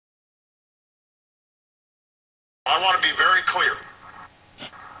I want to be very clear.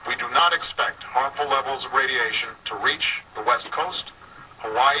 We do not expect harmful levels of radiation to reach the West Coast,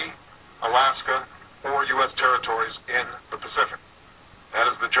 Hawaii, Alaska, or U.S. territories in the Pacific.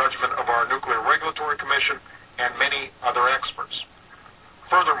 That is the judgment of our Nuclear Regulatory Commission and many other experts.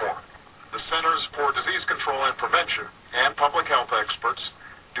 Furthermore, the Centers for Disease Control and Prevention and public health experts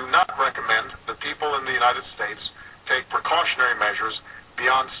do not recommend that people in the United States take precautionary measures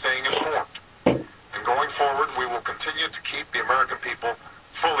beyond staying informed. And going forward, we will continue to keep the American people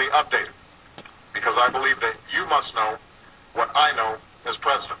fully updated, because I believe that you must know what I know as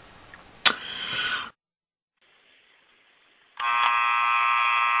president. That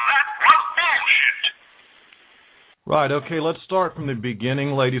was bullshit. Right, okay, let's start from the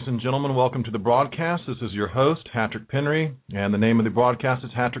beginning, ladies and gentlemen. Welcome to the broadcast. This is your host, Hattrick Penry, and the name of the broadcast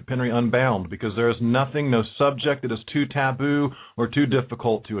is Hattrick Penry Unbound, because there is nothing, no subject that is too taboo or too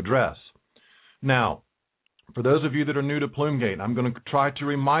difficult to address. Now, for those of you that are new to Plume-Gate, I'm going to try to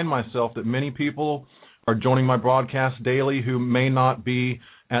remind myself that many people are joining my broadcast daily who may not be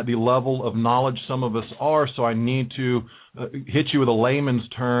at the level of knowledge some of us are, so I need to hit you with a layman's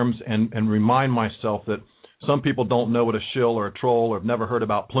terms and remind myself that some people don't know what a shill or a troll or have never heard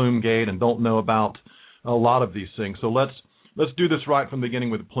about Plume-Gate and don't know about a lot of these things. So let's do this right from the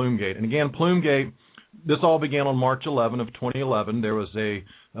beginning with Plume-Gate. And again, Plume-Gate, this all began on March 11 of 2011. There was a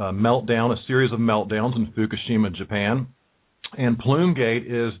meltdown, a series of meltdowns in Fukushima, Japan. And Plume-Gate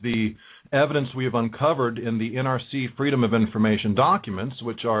is the evidence we have uncovered in the NRC Freedom of Information documents,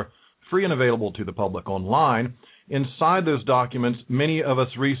 which are free and available to the public online. Inside those documents, many of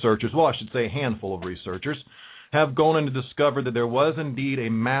us researchers, well, I should say a handful of researchers, have gone in to discover that there was indeed a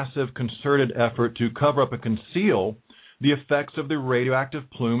massive concerted effort to cover up and conceal the effects of the radioactive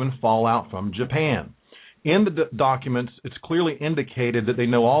plume and fallout from Japan. In the documents, it's clearly indicated that they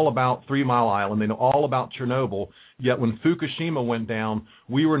know all about 3 Mile Island, they know all about Chernobyl, yet when Fukushima went down,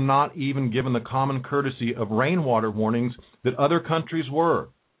 we were not even given the common courtesy of rainwater warnings that other countries were.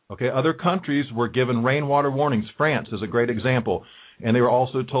 Okay, other countries were given rainwater warnings. France is a great example, and they were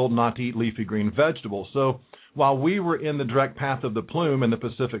also told not to eat leafy green vegetables. So while we were in the direct path of the plume in the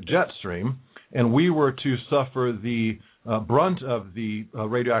Pacific jet stream, and we were to suffer the brunt of the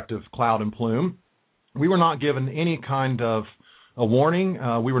radioactive cloud and plume, we were not given any kind of a warning.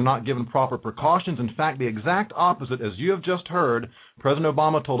 We were not given proper precautions. In fact, the exact opposite. As you have just heard, President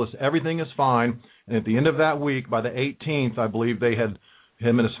Obama told us everything is fine, and at the end of that week, by the 18th, I believe him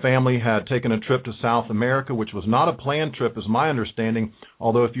and his family had taken a trip to South America, which was not a planned trip, is my understanding,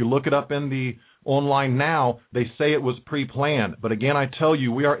 although if you look it up in the online now, they say it was pre-planned. But again, I tell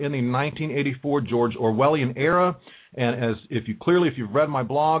you, we are in the 1984 George Orwellian era, and if you've read my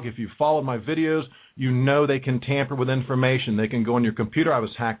blog, if you've followed my videos, you know they can tamper with information. They can go on your computer. I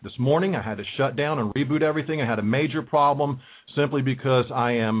was hacked this morning. I had to shut down and reboot everything. I had a major problem simply because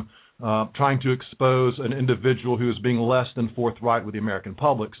I am trying to expose an individual who is being less than forthright with the American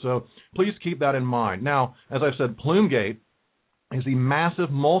public. So please keep that in mind. Now, as I've said, Plume-Gate is a massive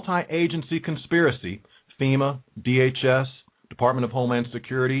multi-agency conspiracy. FEMA, DHS, Department of Homeland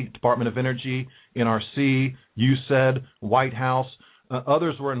Security, Department of Energy, NRC, USAID, White House.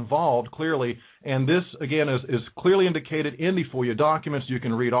 Others were involved, clearly, and this, again, is clearly indicated in the FOIA documents. You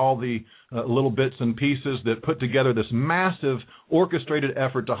can read all the little bits and pieces that put together this massive orchestrated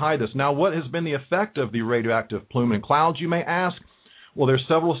effort to hide this. Now, what has been the effect of the radioactive plume and clouds, you may ask? Well, there's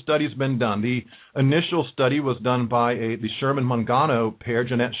several studies been done. The initial study was done by the Sherman-Mangano pair,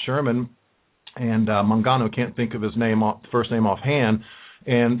 Jeanette Sherman, and Mangano, can't think of his first name offhand,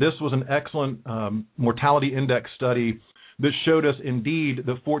 and this was an excellent mortality index study that showed us indeed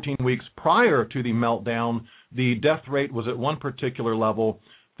that 14 weeks prior to the meltdown, the death rate was at one particular level.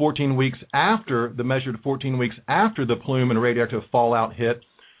 14 weeks after, the measured 14 weeks after the plume and radioactive fallout hit,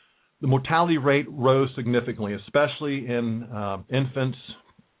 the mortality rate rose significantly, especially in infants,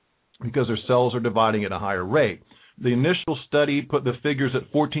 because their cells are dividing at a higher rate. The initial study put the figures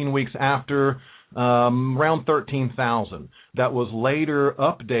at 14 weeks after around 13,000. That was later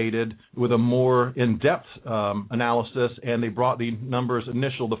updated with a more in-depth analysis, and they brought the numbers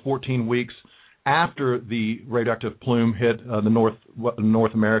the 14 weeks after the radioactive plume hit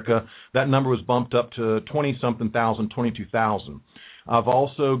North America. That number was bumped up to 20-something thousand, 22,000. I've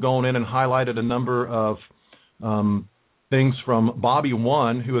also gone in and highlighted a number of things from Bobby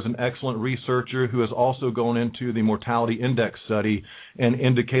One, who is an excellent researcher who has also gone into the mortality index study and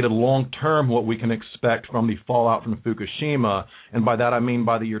indicated long-term what we can expect from the fallout from Fukushima. And by that I mean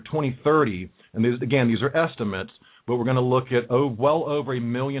by the year 2030. And these are estimates, but we're going to look at well over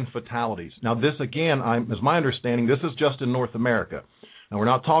 1 million fatalities. Now this, again, is my understanding, this is just in North America. Now, we're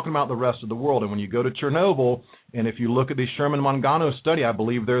not talking about the rest of the world. And when you go to Chernobyl, and if you look at the Sherman-Mangano study, I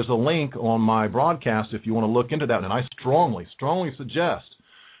believe there's a link on my broadcast if you want to look into that. And I strongly, strongly suggest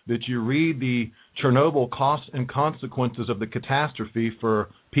that you read the Chernobyl Costs and Consequences of the Catastrophe for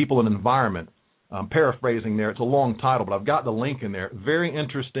People and Environment. I'm paraphrasing there. It's a long title, but I've got the link in there. Very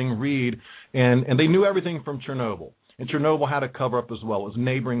interesting read. And they knew everything from Chernobyl. And Chernobyl had a cover-up as well as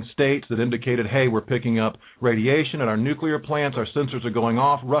neighboring states that indicated, hey, we're picking up radiation at our nuclear plants, our sensors are going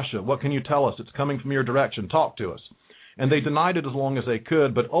off. Russia, what can you tell us? It's coming from your direction. Talk to us. And they denied it as long as they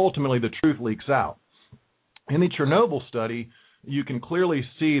could, but ultimately the truth leaks out. In the Chernobyl study, you can clearly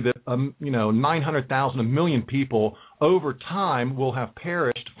see that 900,000, 1 million people over time will have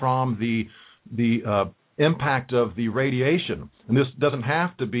perished from the impact of the radiation. And this doesn't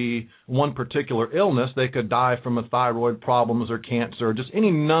have to be one particular illness. They could die from a thyroid problems or cancer or just any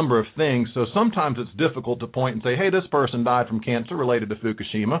number of things. So sometimes it's difficult to point and say, hey, this person died from cancer related to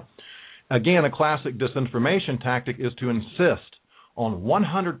Fukushima. Again, a classic disinformation tactic is to insist on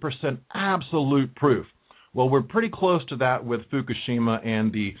 100% absolute proof. Well, we're pretty close to that with Fukushima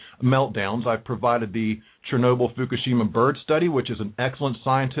and the meltdowns. I've provided the Chernobyl-Fukushima bird study, which is an excellent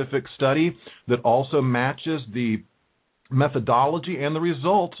scientific study that also matches the methodology and the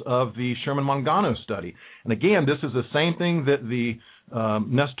results of the Sherman-Mangano study. And again, this is the same thing that the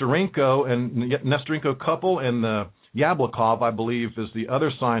Nestorenko couple and the Yablokov, I believe, is the other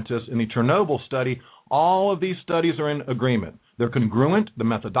scientist in the Chernobyl study. All of these studies are in agreement. They're congruent, the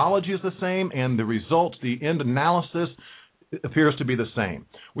methodology is the same, and the results, the end analysis, appears to be the same.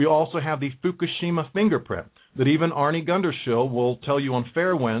 We also have the Fukushima fingerprint that even Arnie Gundershall will tell you on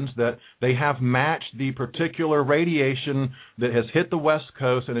Fairwinds that they have matched the particular radiation that has hit the West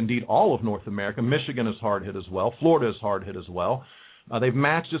Coast and indeed all of North America. Michigan is hard hit as well. Florida is hard hit as well. They've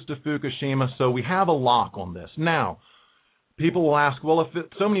matched us to Fukushima, so we have a lock on this. Now, people will ask, well, if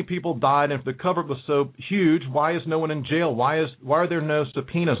so many people died and if the cover-up was so huge, why is no one in jail? Why are there no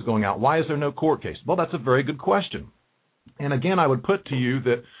subpoenas going out? Why is there no court case? Well, that's a very good question. And again, I would put to you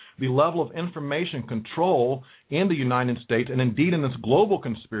that the level of information control in the United States and indeed in this global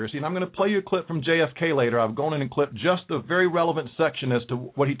conspiracy, and I'm going to play you a clip from JFK later. I've gone in and clipped just the very relevant section as to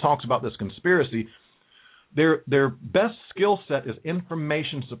what he talks about this conspiracy. Their best skill set is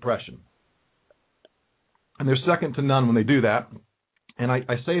information suppression. And they're second to none when they do that. And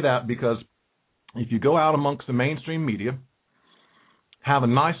I say that because if you go out amongst the mainstream media, have a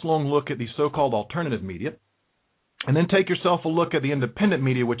nice long look at the so-called alternative media, and then take yourself a look at the independent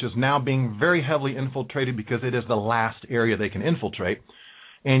media, which is now being very heavily infiltrated because it is the last area they can infiltrate,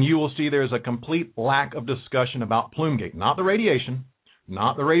 and you will see there's a complete lack of discussion about Plume-Gate. Not the radiation,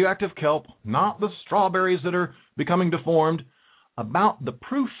 not the radioactive kelp, not the strawberries that are becoming deformed, about the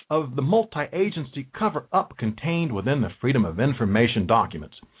proof of the multi-agency cover-up contained within the Freedom of Information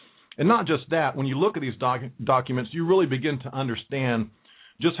documents. And not just that, when you look at these documents, you really begin to understand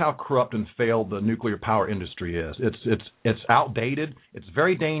just how corrupt and failed the nuclear power industry is. It's outdated, it's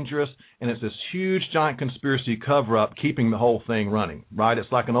very dangerous, and it's this huge giant conspiracy cover-up keeping the whole thing running, right?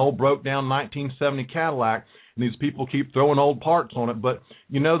 It's like an old broke-down 1970 Cadillac, and these people keep throwing old parts on it, but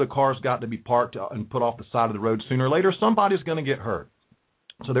you know the car's got to be parked and put off the side of the road sooner or later. Somebody's going to get hurt.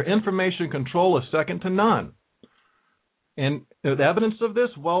 So their information control is second to none. And the evidence of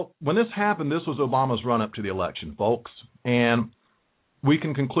this, well, when this happened, this was Obama's run-up to the election, folks. And we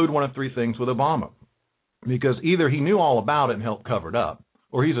can conclude one of three things with Obama. Because either he knew all about it and helped cover it up,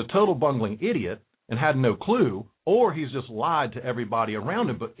 or he's a total bungling idiot and had no clue, or he's just lied to everybody around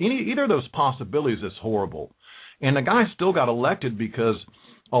him. But either of those possibilities is horrible. And the guy still got elected because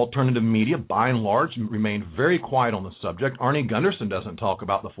alternative media, by and large, remained very quiet on the subject. Arnie Gunderson doesn't talk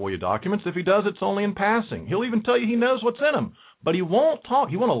about the FOIA documents. If he does, it's only in passing. He'll even tell you he knows what's in them, but he won't talk.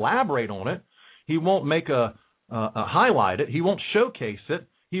 He won't elaborate on it. He won't make a highlight it. He won't showcase it.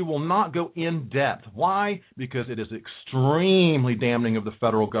 He will not go in depth. Why? Because it is extremely damning of the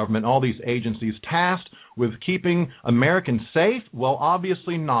federal government, all these agencies tasked with keeping Americans safe. Well,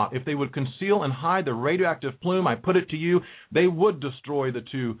 obviously not. If they would conceal and hide the radioactive plume, I put it to you, they would destroy the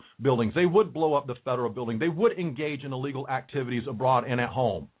two buildings. They would blow up the federal building. They would engage in illegal activities abroad and at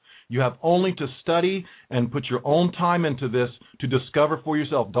home. You have only to study and put your own time into this to discover for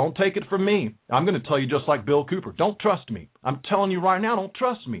yourself. Don't take it from me. I'm going to tell you just like Bill Cooper. Don't trust me. I'm telling you right now, don't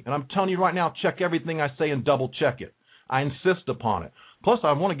trust me. And I'm telling you right now, check everything I say and double check it. I insist upon it. Plus,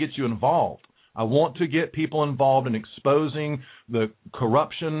 I want to get you involved. I want to get people involved in exposing the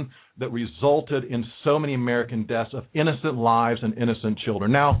corruption that resulted in so many American deaths of innocent lives and innocent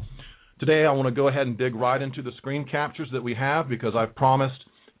children. Now, today I want to go ahead and dig right into the screen captures that we have because I've promised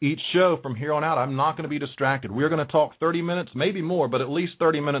each show from here on out. I'm not going to be distracted. We're going to talk 30 minutes, maybe more, but at least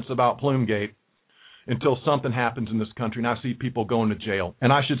 30 minutes about Plume-Gate until something happens in this country, and I see people going to jail.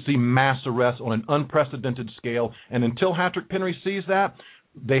 And I should see mass arrests on an unprecedented scale. And until Hattrick Penry sees that,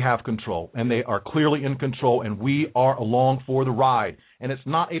 they have control, and they are clearly in control, and we are along for the ride. And it's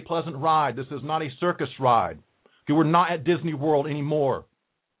not a pleasant ride. This is not a circus ride. Okay, we're not at Disney World anymore.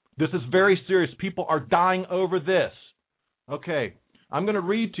 This is very serious. People are dying over this. Okay, I'm going to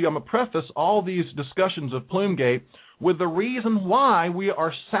read to you, I'm going to preface all these discussions of Plume-Gate with the reason why we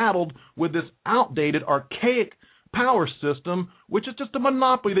are saddled with this outdated, archaic power system, which is just a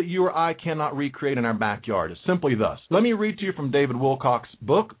monopoly that you or I cannot recreate in our backyard. It's simply thus. Let me read to you from David Wilcox's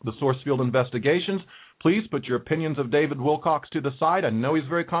book, The Sourcefield Investigations. Please put your opinions of David Wilcox to the side. I know he's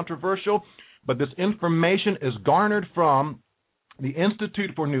very controversial, but this information is garnered from the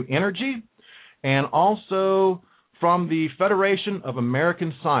Institute for New Energy and also from the Federation of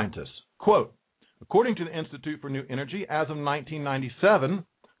American Scientists. Quote, according to the Institute for New Energy, as of 1997,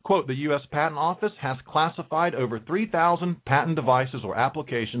 quote, the U.S. Patent Office has classified over 3,000 patent devices or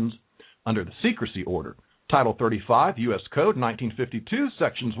applications under the secrecy order, Title 35, U.S. Code 1952,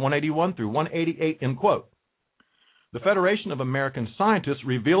 Sections 181 through 188, end quote. The Federation of American Scientists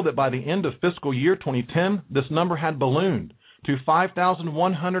revealed that by the end of fiscal year 2010, this number had ballooned to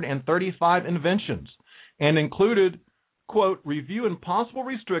 5,135 inventions and included, quote, review and possible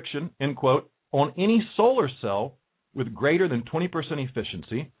restriction, end quote, on any solar cell with greater than 20%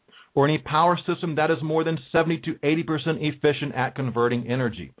 efficiency or any power system that is more than 70 to 80% efficient at converting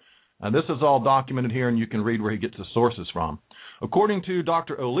energy. Now, this is all documented here, and you can read where he gets the sources from. According to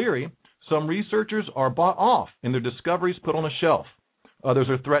Dr. O'Leary, some researchers are bought off and their discoveries put on a shelf. Others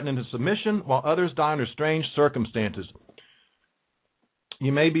are threatened into submission, while others die under strange circumstances.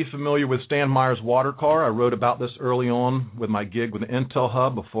 You may be familiar with Stan Meyer's water car. I wrote about this early on with my gig with the Intel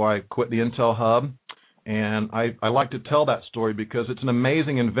Hub before I quit the Intel Hub. And I like to tell that story because it's an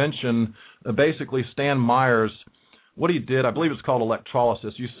amazing invention. Basically, Stan Meyer's, what he did, I believe it's called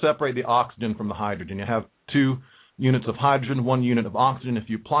electrolysis. You separate the oxygen from the hydrogen. You have 2 units of hydrogen, 1 unit of oxygen. If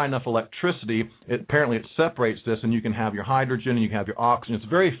you apply enough electricity, apparently it separates this, and you can have your hydrogen and you can have your oxygen. It's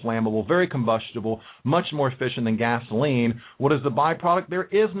very flammable, very combustible, much more efficient than gasoline. What is the byproduct? There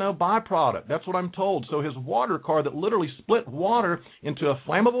is no byproduct. That's what I'm told. So his water car that literally split water into a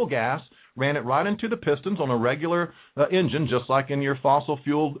flammable gas, ran it right into the pistons on a regular engine, just like in your fossil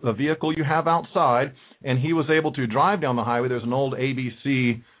fuel vehicle you have outside, and he was able to drive down the highway. There's an old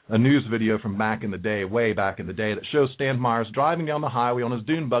ABC news video from back in the day, way back in the day, that shows Stan Myers driving down the highway on his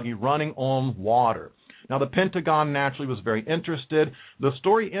dune buggy running on water. Now, the Pentagon naturally was very interested. The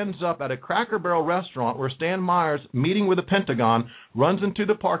story ends up at a Cracker Barrel restaurant where Stan Myers, meeting with the Pentagon, runs into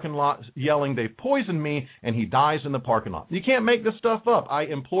the parking lot yelling, "They poisoned me," and he dies in the parking lot. You can't make this stuff up. I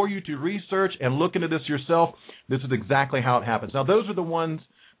implore you to research and look into this yourself. This is exactly how it happens. Now, those are the ones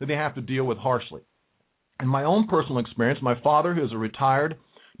that they have to deal with harshly. In my own personal experience, my father, who is a retired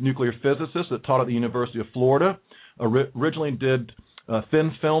nuclear physicist that taught at the University of Florida, originally did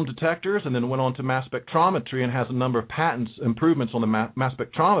thin film detectors and then went on to mass spectrometry and has a number of patents, improvements on the mass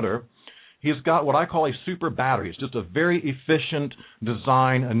spectrometer. He's got what I call a super battery. It's just a very efficient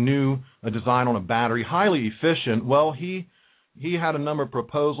design, a design on a battery, highly efficient. Well, he had a number of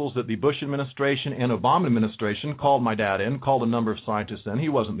proposals that the Bush administration and Obama administration called my dad in, called a number of scientists in. He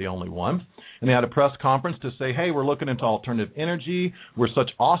wasn't the only one. And they had a press conference to say, hey, we're looking into alternative energy. We're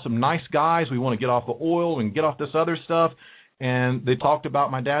such awesome, nice guys. We want to get off of oil and get off this other stuff. And they talked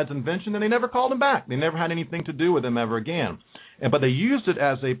about my dad's invention, and they never called him back. They never had anything to do with him ever again. But they used it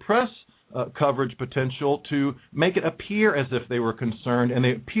as a press coverage potential to make it appear as if they were concerned, and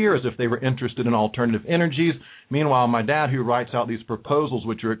they appear as if they were interested in alternative energies. Meanwhile, my dad, who writes out these proposals,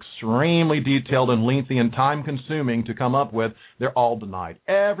 which are extremely detailed and lengthy and time-consuming to come up with, they're all denied.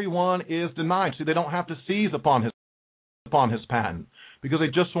 Everyone is denied. See, they don't have to seize upon his patent because they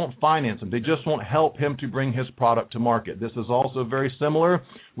just won't finance him. They just won't help him to bring his product to market. This is also very similar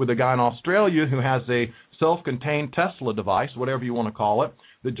with a guy in Australia who has a self-contained Tesla device, whatever you want to call it,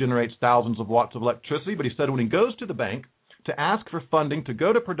 that generates thousands of watts of electricity. But he said when he goes to the bank to ask for funding to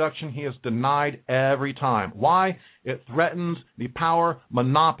go to production, he is denied every time. Why? It threatens the power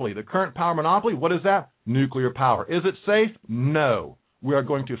monopoly. The current power monopoly, what is that? Nuclear power. Is it safe? No. We are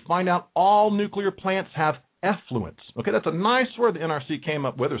going to find out all nuclear plants have effluents. Okay, that's a nice word the NRC came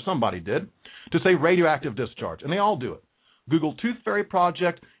up with, or somebody did, to say radioactive discharge, and they all do it. Google Tooth Fairy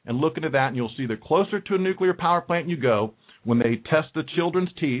Project and look into that, and you'll see the closer to a nuclear power plant you go, when they test the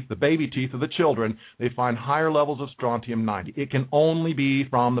children's teeth, the baby teeth of the children, they find higher levels of strontium-90. It can only be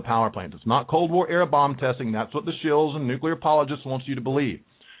from the power plant. It's not Cold War era bomb testing. That's what the shills and nuclear apologists want you to believe.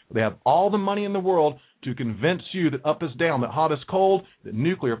 They have all the money in the world to convince you that up is down, that hot is cold, that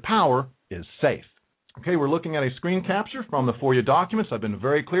nuclear power is safe. Okay, we're looking at a screen capture from the FOIA documents. I've been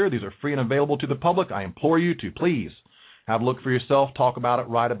very clear. These are free and available to the public. I implore you to please have a look for yourself, talk about it,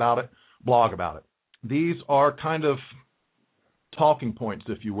 write about it, blog about it. These are kind of talking points,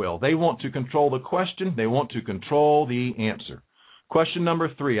 if you will. They want to control the question. They want to control the answer. Question number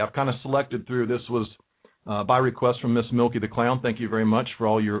 3, I've kind of selected through. This was by request from MsMilkyTheClown. Thank you very much for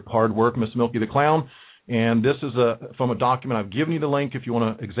all your hard work, MsMilkyTheClown. And this is from a document. I've given you the link if you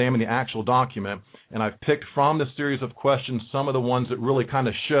want to examine the actual document. And I've picked from the series of questions some of the ones that really kind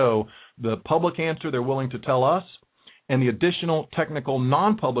of show the public answer they're willing to tell us and the additional technical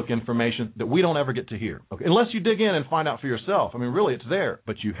non-public information that we don't ever get to hear. Okay? Unless you dig in and find out for yourself. I mean, really, it's there,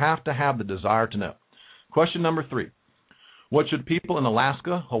 but you have to have the desire to know. Question number 3. What should people in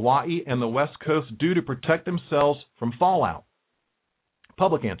Alaska, Hawaii, and the West Coast do to protect themselves from fallout?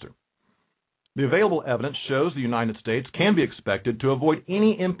 Public answer. The available evidence shows the United States can be expected to avoid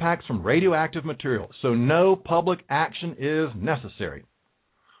any impacts from radioactive material, so no public action is necessary.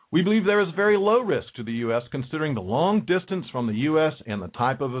 We believe there is very low risk to the U.S. considering the long distance from the U.S. and the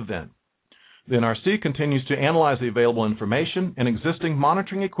type of event. The NRC continues to analyze the available information, and existing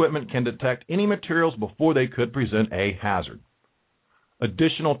monitoring equipment can detect any materials before they could present a hazard.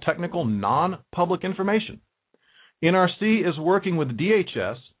 Additional technical non-public information. NRC is working with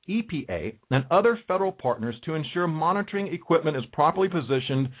DHS, EPA, and other federal partners to ensure monitoring equipment is properly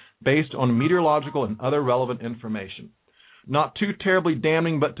positioned based on meteorological and other relevant information. Not too terribly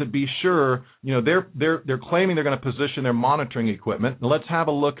damning, but to be sure, you know, they're claiming they're going to position their monitoring equipment. Now let's have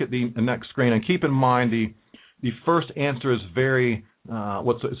a look at the next screen, and keep in mind the first answer is very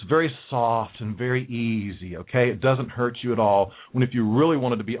it's very soft and very easy. Okay, it doesn't hurt you at all. When if you really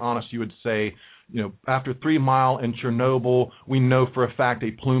wanted to be honest, you would say, you know, after 3 Mile in Chernobyl, we know for a fact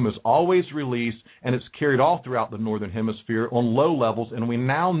a plume is always released, and it's carried all throughout the northern hemisphere on low levels, and we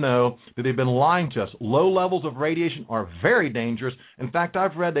now know that they've been lying to us. Low levels of radiation are very dangerous. In fact,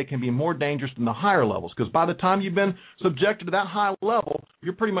 I've read they can be more dangerous than the higher levels, because by the time you've been subjected to that high level,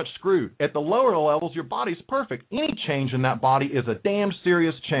 you're pretty much screwed. At the lower levels, your body's perfect. Any change in that body is a damn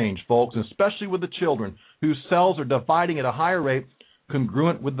serious change, folks, and especially with the children whose cells are dividing at a higher rate,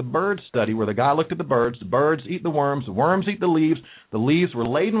 congruent with the bird study where the guy looked at the birds eat the worms eat the leaves were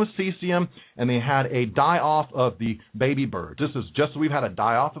laden with cesium, and they had a die-off of the baby birds. This is just as we've had a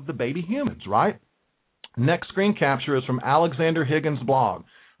die-off of the baby humans, right? Next screen capture is from Alexander Higgins' blog.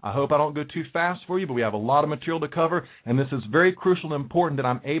 I hope I don't go too fast for you, but we have a lot of material to cover, and this is very crucial and important that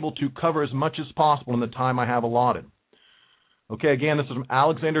I'm able to cover as much as possible in the time I have allotted. Okay, again, this is from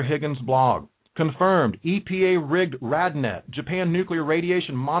Alexander Higgins' blog. Confirmed, EPA rigged RadNet, Japan nuclear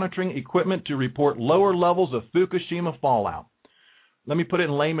radiation monitoring equipment to report lower levels of Fukushima fallout. Let me put it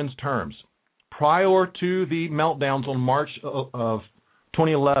in layman's terms. Prior to the meltdowns on March of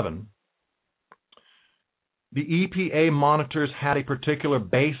 2011, the EPA monitors had a particular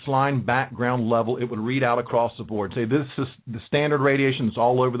baseline background level it would read out across the board. Say this is the standard radiation that's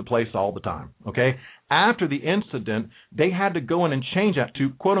all over the place all the time, okay? After the incident, they had to go in and change that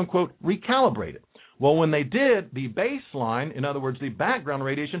to, quote-unquote, recalibrate it. Well, when they did, the baseline, in other words, the background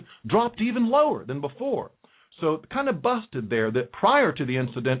radiation, dropped even lower than before. So it kind of busted there that prior to the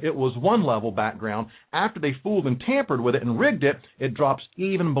incident, it was one level background. After they fooled and tampered with it and rigged it, it drops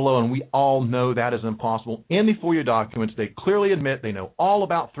even below, and we all know that is impossible. In the FOIA documents, they clearly admit they know all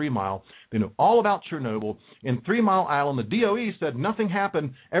about 3 Mile. They know all about Chernobyl. In 3 Mile Island, the DOE said nothing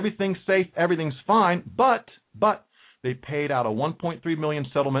happened, everything's safe, everything's fine, but they paid out a $1.3 million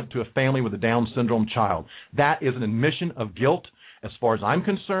settlement to a family with a Down syndrome child. That is an admission of guilt as far as I'm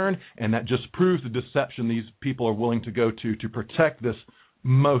concerned, and that just proves the deception these people are willing to go to protect this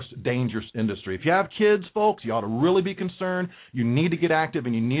most dangerous industry. If you have kids, folks, you ought to really be concerned. You need to get active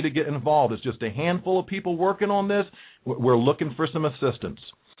and you need to get involved. It's just a handful of people working on this. We're looking for some assistance.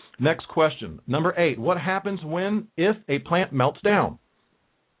 Next question, number 8. What happens if a plant melts down?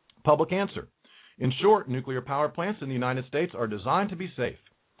 Public answer. In short, nuclear power plants in the United States are designed to be safe.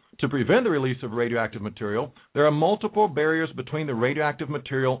 To prevent the release of radioactive material, there are multiple barriers between the radioactive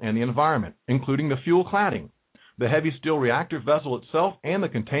material and the environment, including the fuel cladding, the heavy steel reactor vessel itself, and the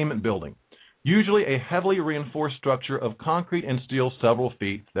containment building, usually a heavily reinforced structure of concrete and steel several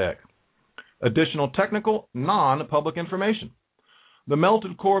feet thick. Additional technical, non-public information. The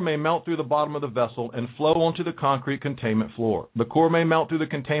melted core may melt through the bottom of the vessel and flow onto the concrete containment floor. The core may melt through the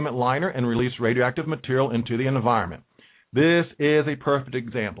containment liner and release radioactive material into the environment. This is a perfect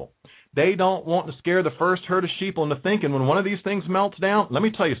example. They don't want to scare the first herd of sheep into thinking when one of these things melts down. Let me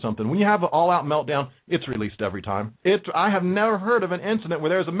tell you something. When you have an all-out meltdown, it's released every time. I have never heard of an incident where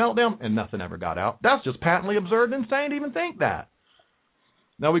there's a meltdown and nothing ever got out. That's just patently absurd and insane to even think that.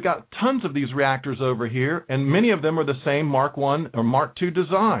 Now, we've got tons of these reactors over here, and many of them are the same Mark I or Mark II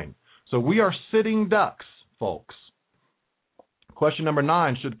design. So we are sitting ducks, folks. Question number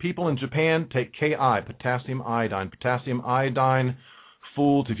 9, should people in Japan take Ki, potassium iodine? Potassium iodine,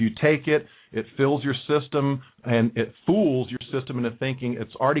 fools, if you take it, it fills your system and it fools your system into thinking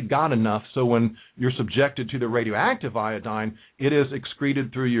it's already got enough, so when you're subjected to the radioactive iodine, it is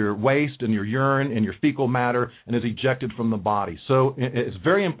excreted through your waste and your urine and your fecal matter and is ejected from the body. So it's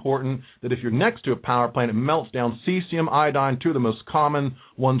very important that if you're next to a power plant, it melts down cesium, iodine, 2 of the most common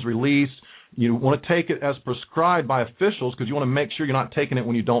ones released. You want to take it as prescribed by officials because you want to make sure you're not taking it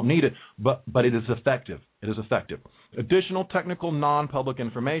when you don't need it, but it is effective. It is effective. Additional technical non-public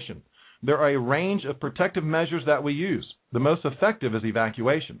information. There are a range of protective measures that we use. The most effective is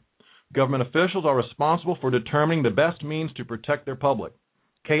evacuation. Government officials are responsible for determining the best means to protect their public.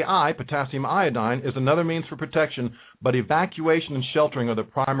 Ki, potassium iodine, is another means for protection, but evacuation and sheltering are the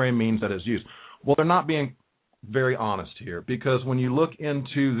primary means that is used. Well, they're not being very honest here, because when you look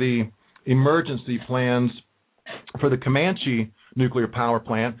into the emergency plans for the Comanche nuclear power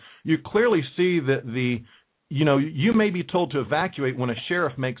plant, you clearly see that you may be told to evacuate when a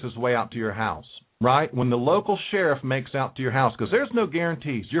sheriff makes his way out to your house, right? When the local sheriff makes out to your house, because there's no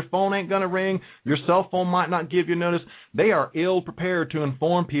guarantees. Your phone ain't going to ring. Your cell phone might not give you notice. They are ill prepared to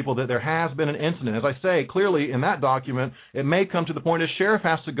inform people that there has been an incident. As I say, clearly in that document, it may come to the point a sheriff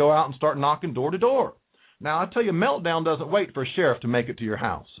has to go out and start knocking door to door. Now, I tell you, meltdown doesn't wait for a sheriff to make it to your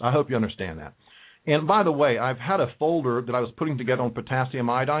house. I hope you understand that. And by the way, I've had a folder that I was putting together on potassium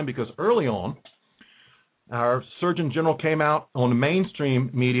iodine because early on, our Surgeon General came out on the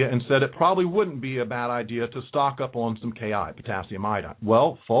mainstream media and said it probably wouldn't be a bad idea to stock up on some Ki, potassium iodine.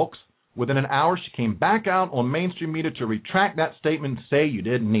 Well, folks, within an hour, she came back out on mainstream media to retract that statement and say you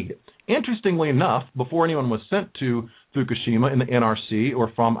didn't need it. Interestingly enough, before anyone was sent to Fukushima in the NRC or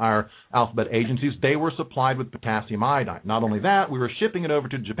from our alphabet agencies, they were supplied with potassium iodine. Not only that, we were shipping it over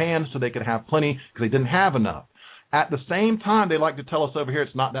to Japan so they could have plenty because they didn't have enough. At the same time, they like to tell us over here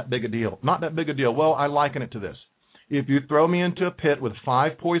it's not that big a deal. Not that big a deal. Well, I liken it to this. If you throw me into a pit with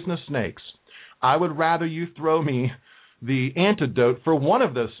 5 poisonous snakes, I would rather you throw me the antidote for one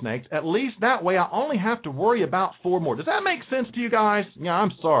of those snakes. At least that way I only have to worry about 4 more. Does that make sense to you guys? Yeah,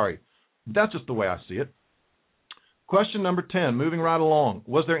 I'm sorry. That's just the way I see it. Question number 10, moving right along.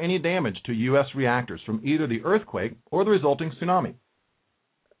 Was there any damage to U.S. reactors from either the earthquake or the resulting tsunami?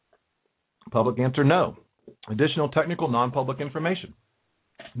 Public answer, no. Additional technical non-public information.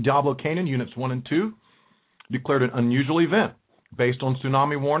 Diablo Canyon Units 1 and 2 declared an unusual event based on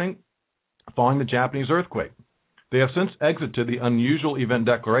tsunami warning following the Japanese earthquake. They have since exited the unusual event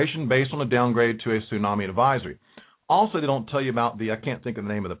declaration based on a downgrade to a tsunami advisory. Also, they don't tell you about the, I can't think of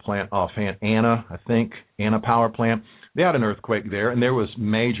the name of the plant offhand, Anna Power Plant. They had an earthquake there, and there was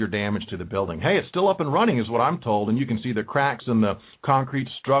major damage to the building. Hey, it's still up and running is what I'm told, and you can see the cracks in the concrete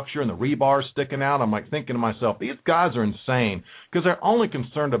structure and the rebar sticking out. I'm like thinking to myself, these guys are insane because they're only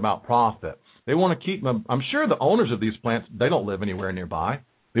concerned about profit. They want to keep them. I'm sure the owners of these plants, they don't live anywhere nearby.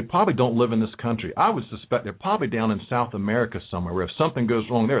 They probably don't live in this country. I would suspect they're probably down in South America somewhere where if something goes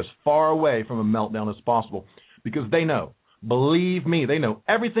wrong, they're as far away from a meltdown as possible because they know. Believe me, they know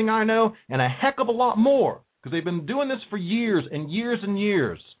everything I know and a heck of a lot more because they've been doing this for years and years and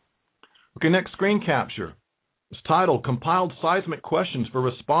years. Okay, next screen capture. It's titled Compiled Seismic Questions for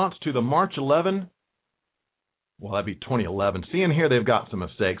Response to the March 11. Well, that'd be 2011. See in here they've got some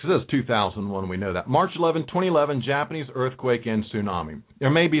mistakes. This is 2001, we know that. March 11, 2011, Japanese earthquake and tsunami.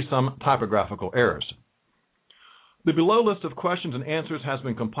 There may be some typographical errors. The below list of questions and answers has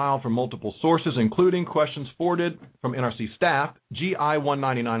been compiled from multiple sources, including questions forwarded from NRC staff,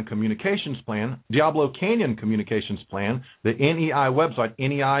 GI-199 Communications Plan, Diablo Canyon Communications Plan, the NEI website.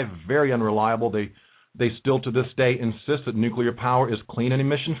 NEI, very unreliable. They still to this day insist that nuclear power is clean and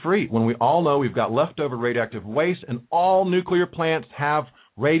emission-free, when we all know we've got leftover radioactive waste and all nuclear plants have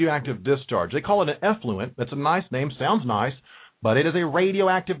radioactive discharge. They call it an effluent. That's a nice name, sounds nice, but it is a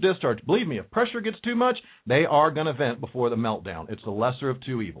radioactive discharge. Believe me, if pressure gets too much, they are going to vent before the meltdown. It's the lesser of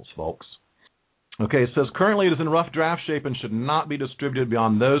two evils, folks. Okay, it says currently it is in rough draft shape and should not be distributed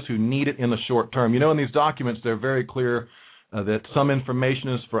beyond those who need it in the short term. You know, in these documents, they're very clear that some information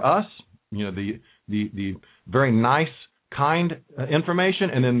is for us, you know, the very nice, kind information,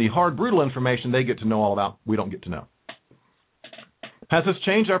 and then the hard, brutal information they get to know all about, we don't get to know. Has this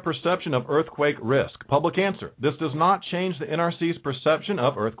changed our perception of earthquake risk? Public answer. This does not change the NRC's perception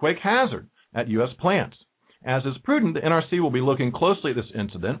of earthquake hazard at U.S. plants. As is prudent, the NRC will be looking closely at this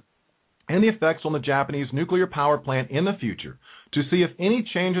incident and the effects on the Japanese nuclear power plant in the future to see if any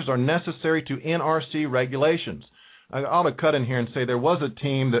changes are necessary to NRC regulations. I ought to cut in here and say there was a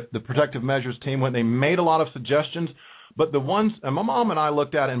team, the protective measures team, when they made a lot of suggestions, but the ones, and my mom and I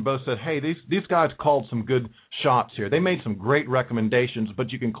looked at it and both said, hey, these guys called some good shots here. They made some great recommendations,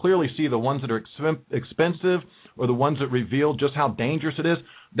 but you can clearly see the ones that are expensive or the ones that reveal just how dangerous it is,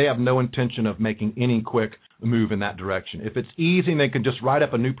 they have no intention of making any quick move in that direction. If it's easy and they can just write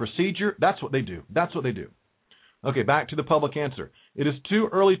up a new procedure, that's what they do. That's what they do. Okay, back to the public answer. It is too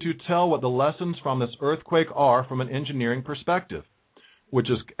early to tell what the lessons from this earthquake are from an engineering perspective, which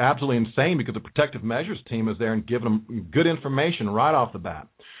is absolutely insane because the protective measures team is there and giving them good information right off the bat.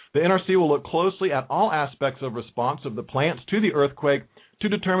 The NRC will look closely at all aspects of response of the plants to the earthquake to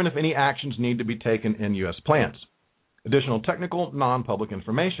determine if any actions need to be taken in U.S. plants. Additional technical, non-public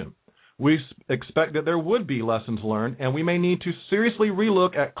information. We expect that there would be lessons learned, and we may need to seriously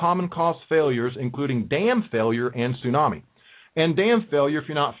relook at common cause failures, including dam failure and tsunami. And dam failure, if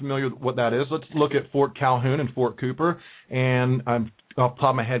you're not familiar with what that is, let's look at Fort Calhoun and Fort Cooper. And I'm off the top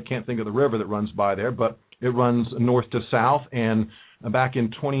of my head can't think of the river that runs by there, but it runs north to south. And back in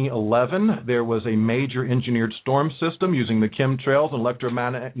 2011, there was a major engineered storm system using the chemtrails and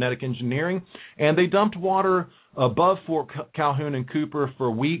electromagnetic engineering, and they dumped water above Fort Calhoun and Cooper for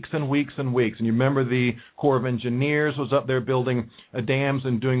weeks and weeks and weeks. And you remember the Corps of Engineers was up there building dams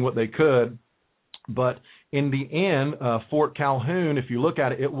and doing what they could. But in the end, Fort Calhoun, if you look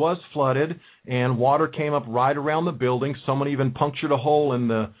at it, it was flooded and water came up right around the building. Someone even punctured a hole in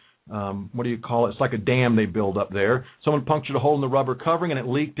the, what do you call it? It's like a dam they build up there. Someone punctured a hole in the rubber covering and it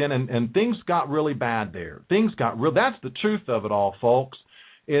leaked in, and things got really bad there. Things got real. That's the truth of it all, folks,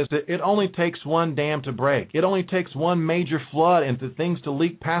 is that it only takes one dam to break. It only takes one major flood and for things to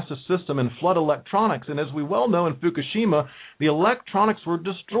leak past the system and flood electronics. And as we well know in Fukushima, the electronics were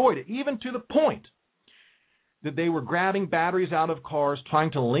destroyed, even to the point that they were grabbing batteries out of cars,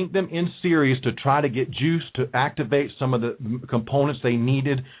 trying to link them in series to try to get juice to activate some of the components they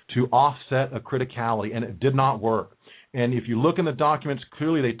needed to offset a criticality, and it did not work. And if you look in the documents,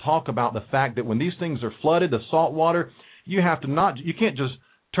 clearly they talk about the fact that when these things are flooded, the salt water, you can't just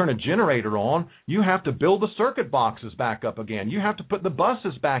turn a generator on. You have to build the circuit boxes back up again. You have to put the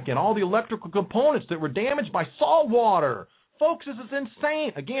buses back in, all the electrical components that were damaged by salt water. Folks, this is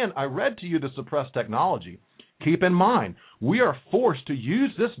insane. Again, I read to you the suppressed technology. Keep in mind, we are forced to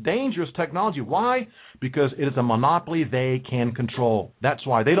use this dangerous technology. Why? Because it is a monopoly they can control. That's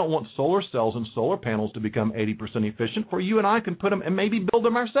why they don't want solar cells and solar panels to become 80% efficient, where you and I can put them and maybe build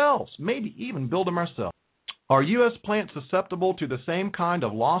them ourselves, maybe even build them ourselves. Are U.S. plants susceptible to the same kind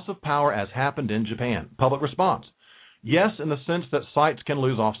of loss of power as happened in Japan? Public response. Yes, in the sense that sites can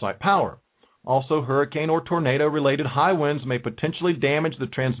lose off-site power. Also, hurricane or tornado-related high winds may potentially damage the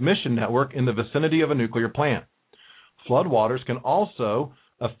transmission network in the vicinity of a nuclear plant. Floodwaters can also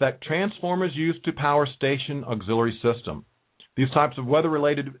affect transformers used to power station auxiliary system. These types of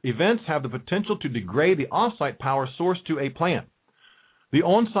weather-related events have the potential to degrade the off-site power source to a plant. The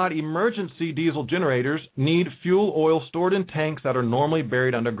on-site emergency diesel generators need fuel oil stored in tanks that are normally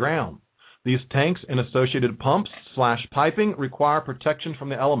buried underground. These tanks and associated pumps/piping require protection from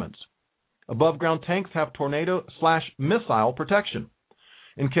the elements. Above-ground tanks have tornado/missile protection.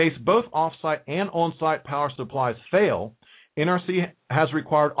 In case both off-site and on-site power supplies fail, NRC has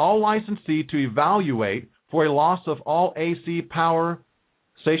required all licensees to evaluate for a loss of all AC power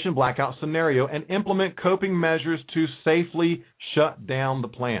station blackout scenario and implement coping measures to safely shut down the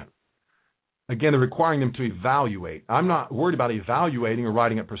plant. Again, they're requiring them to evaluate. I'm not worried about evaluating or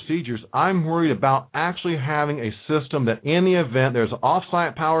writing up procedures. I'm worried about actually having a system that in the event there's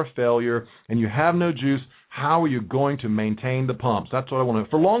off-site power failure and you have no juice, how are you going to maintain the pumps? That's what I want to know.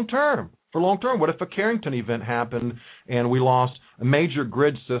 For long term, what if a Carrington event happened and we lost a major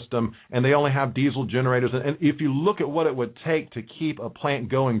grid system and they only have diesel generators? And if you look at what it would take to keep a plant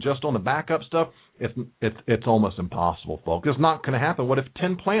going just on the backup stuff, it's almost impossible, folks. It's not going to happen. What if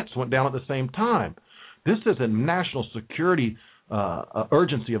 10 plants went down at the same time? This is a national security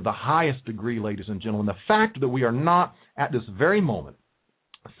urgency of the highest degree, ladies and gentlemen. The fact that we are not at this very moment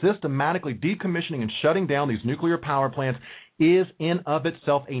systematically decommissioning and shutting down these nuclear power plants is in of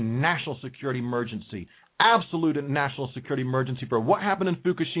itself a national security emergency, absolute national security emergency for what happened in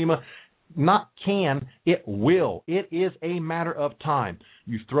Fukushima. not can, it will. It is a matter of time.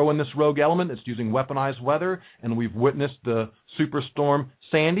 You throw in this rogue element that's using weaponized weather, and we've witnessed the superstorm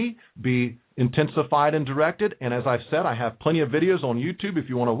Sandy be intensified and directed. And as I've said, I have plenty of videos on YouTube if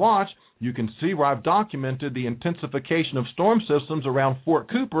you want to watch. You can see where I've documented the intensification of storm systems around Fort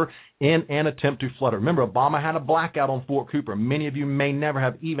Cooper in an attempt to flood it. Remember, Obama had a blackout on Fort Cooper. Many of you may never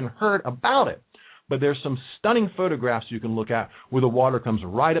have even heard about it. But there's some stunning photographs you can look at where the water comes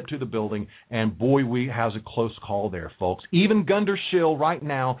right up to the building, and boy, we has a close call there, folks. Even Gunter Schill right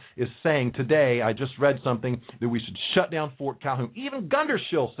now is saying today, I just read something, that we should shut down Fort Calhoun. Even Gunter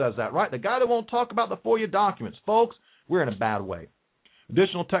Schill says that, right? The guy that won't talk about the FOIA documents. Folks, we're in a bad way.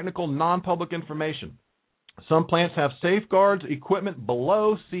 Additional technical non-public information. Some plants have safeguards equipment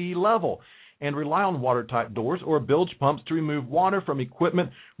below sea level and rely on watertight doors or bilge pumps to remove water from equipment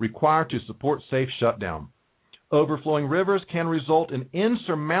required to support safe shutdown. Overflowing rivers can result in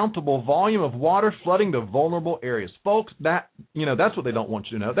insurmountable volume of water flooding the vulnerable areas. Folks, that's what they don't want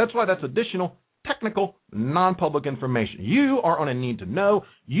you to know. That's why that's additional technical non-public information. You are on a need to know.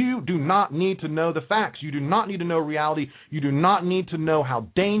 You do not need to know the facts. You do not need to know reality. You do not need to know how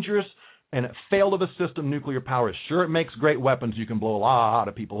dangerous and failed of a system nuclear power is. Sure, it makes great weapons. You can blow a lot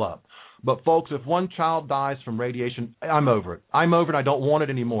of people up. But folks, if one child dies from radiation, I'm over it. I'm over it. I don't want it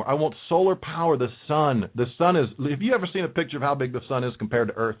anymore. I want solar power, the sun. The sun is, have you ever seen a picture of how big the sun is compared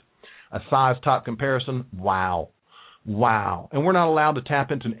to Earth? A size-type comparison? Wow. Wow. And we're not allowed to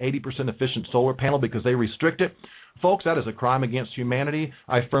tap into an 80% efficient solar panel because they restrict it. Folks, that is a crime against humanity.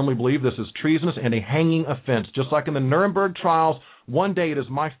 I firmly believe this is treasonous and a hanging offense. Just like in the Nuremberg trials, one day it is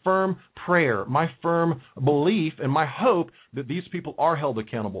my firm prayer, my firm belief, and my hope that these people are held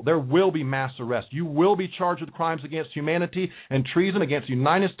accountable. There will be mass arrests. You will be charged with crimes against humanity and treason against the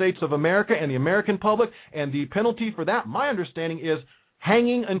United States of America and the American public, and the penalty for that, my understanding, is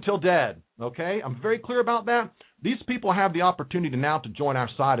hanging until dead. Okay? I'm very clear about that. These people have the opportunity now to join our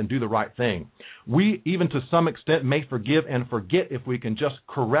side and do the right thing. We, even to some extent, may forgive and forget if we can just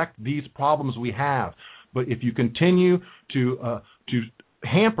correct these problems we have. But if you continue to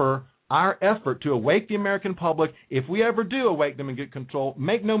hamper our effort to awake the American public, if we ever do awake them and get control,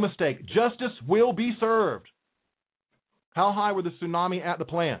 make no mistake, justice will be served. How high were the tsunami at the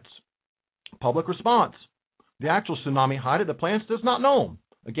plants? Public response. The actual tsunami height at the plants is not known.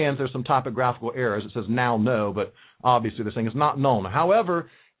 Again, there's some typographical errors. It says now know, but obviously this thing is not known. However,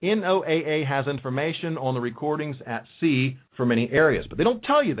 NOAA has information on the recordings at sea for many areas, but they don't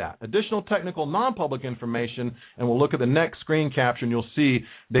tell you that. Additional technical non-public information, and we'll look at the next screen capture, and you'll see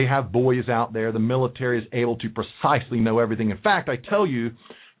they have buoys out there. The military is able to precisely know everything. In fact, I tell you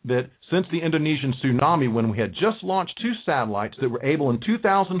that since the Indonesian tsunami, when we had just launched 2 satellites that were able in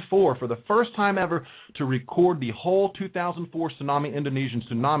 2004 for the first time ever to record the whole 2004 Indonesian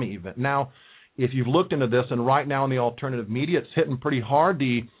tsunami event. Now, if you've looked into this, and right now in the alternative media, it's hitting pretty hard.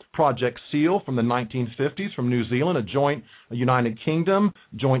 The Project SEAL from the 1950s from New Zealand, a joint United Kingdom,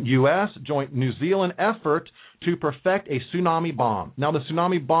 joint U.S., joint New Zealand effort to perfect a tsunami bomb. Now, the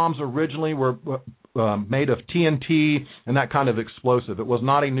tsunami bombs originally were made of TNT and that kind of explosive. It was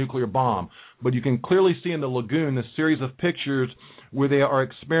not a nuclear bomb. But you can clearly see in the lagoon this series of pictures where they are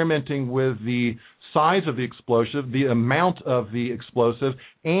experimenting with the size of the explosive, the amount of the explosive,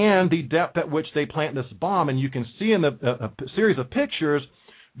 and the depth at which they plant this bomb. And you can see in the series of pictures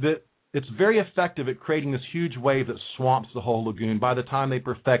that it's very effective at creating this huge wave that swamps the whole lagoon. By the time they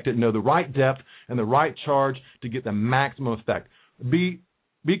perfect it, know the right depth and the right charge to get the maximum effect.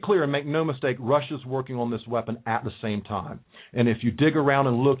 Be clear and make no mistake, Russia's working on this weapon at the same time. And if you dig around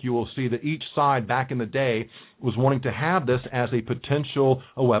and look, you will see that each side back in the day was wanting to have this as a potential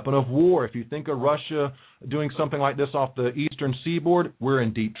weapon of war. If you think of Russia doing something like this off the eastern seaboard, we're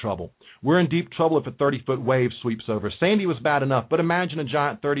in deep trouble. We're in deep trouble if a 30-foot wave sweeps over. Sandy was bad enough, but imagine a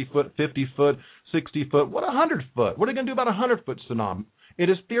giant 30-foot, 50-foot, 60-foot, what 100-foot? What are they going to do about a 100-foot tsunami? It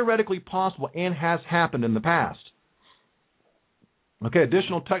is theoretically possible and has happened in the past. Okay,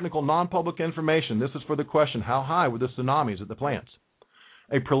 additional technical non-public information. This is for the question, how high were the tsunamis at the plants?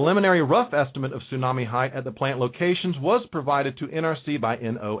 A preliminary rough estimate of tsunami height at the plant locations was provided to NRC by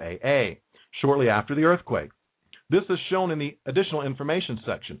NOAA shortly after the earthquake. This is shown in the additional information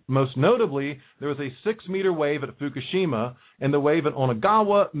section. Most notably, there was a 6-meter wave at Fukushima, and the wave at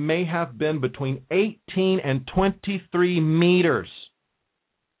Onagawa may have been between 18 and 23 meters.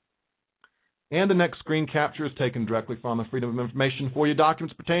 And the next screen capture is taken directly from the Freedom of Information FOIA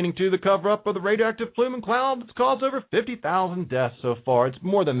documents pertaining to the cover-up of the radioactive plume and cloud that's caused over 50,000 deaths so far. It's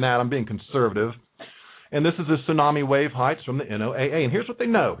more than that. I'm being conservative. And this is the tsunami wave heights from the NOAA. And here's what they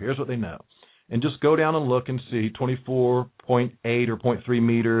know. Here's what they know. And just go down and look and see 24.8 or 0.3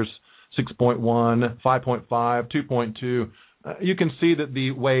 meters, 6.1, 5.5, 2.2. You can see that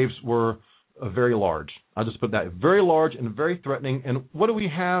the waves were very large. I'll just put that, very large and very threatening. And what do we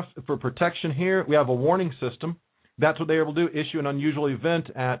have for protection here? We have a warning system. That's what they were able to do, issue an unusual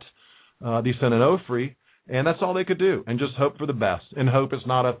event at the San Onofre, and that's all they could do, and just hope for the best, and hope it's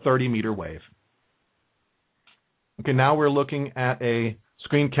not a 30-meter wave. Okay, now we're looking at a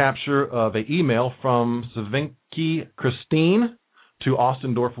screen capture of an email from Savinky Christine to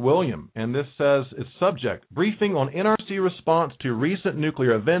Ostendorf William, and this says its subject, briefing on NRC response to recent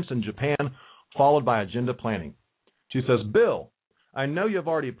nuclear events in Japan, followed by agenda planning. She says, Bill, I know you have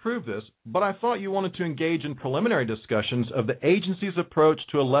already approved this, but I thought you wanted to engage in preliminary discussions of the agency's approach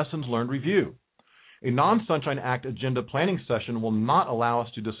to a lessons learned review. A non-Sunshine Act agenda planning session will not allow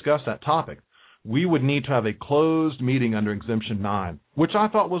us to discuss that topic. We would need to have a closed meeting under Exemption 9, which I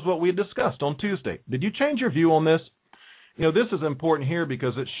thought was what we had discussed on Tuesday. Did you change your view on this? You know, this is important here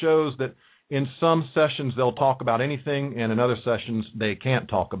because it shows that in some sessions they'll talk about anything, and in other sessions they can't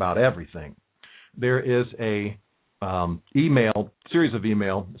talk about everything. There is a series of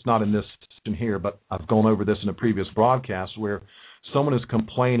email, it's not in this session here, but I've gone over this in a previous broadcast, where someone is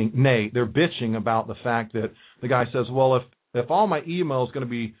complaining, nay, they're bitching about the fact that the guy says, well, if all my email is going to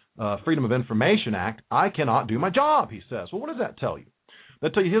be Freedom of Information Act, I cannot do my job, he says. Well, what does that tell you?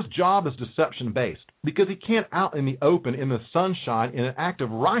 That tell you his job is deception-based, because he can't out in the open, in the sunshine, in an act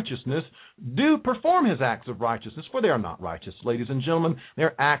of righteousness, perform his acts of righteousness, for they are not righteous, ladies and gentlemen.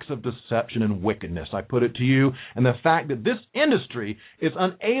 They're acts of deception and wickedness, I put it to you. And the fact that this industry is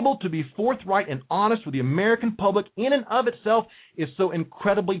unable to be forthright and honest with the American public in and of itself is so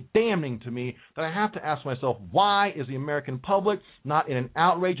incredibly damning to me that I have to ask myself, why is the American public not in an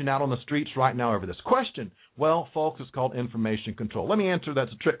outrage and out on the streets right now over this question? Well, folks, it's called information control. Let me answer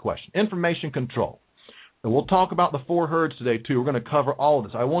that's a trick question. Information control. And we'll talk about the four herds today, too. We're going to cover all of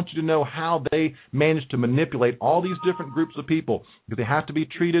this. I want you to know how they manage to manipulate all these different groups of people, because they have to be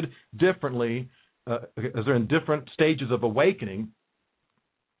treated differently as they're in different stages of awakening.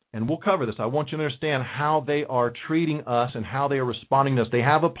 And we'll cover this. I want you to understand how they are treating us and how they are responding to us. They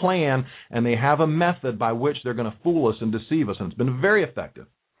have a plan, and they have a method by which they're going to fool us and deceive us, and it's been very effective.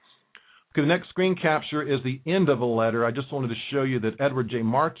 Okay, the next screen capture is the end of a letter. I just wanted to show you that Edward J.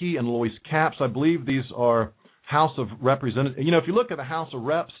 Markey and Lois Capps, I believe these are House of Representatives. You know, if you look at the House of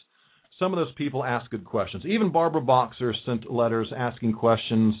Reps, some of those people ask good questions. Even Barbara Boxer sent letters asking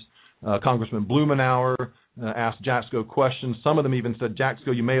questions. Congressman Blumenauer asked Jaxco questions. Some of them even said,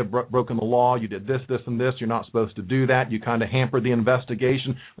 Jaxco, you may have broken the law. You did this, this, and this. You're not supposed to do that. You kind of hampered the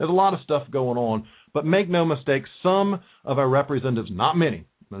investigation. There's a lot of stuff going on. But make no mistake, some of our representatives, not many,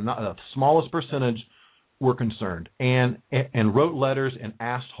 not the smallest percentage, were concerned and wrote letters and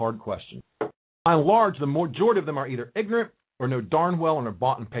asked hard questions. By and large, the majority of them are either ignorant or know darn well and are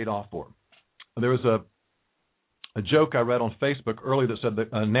bought and paid off for. There was a joke I read on Facebook earlier that said the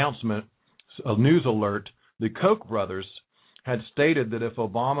announcement, a news alert, the Koch brothers had stated that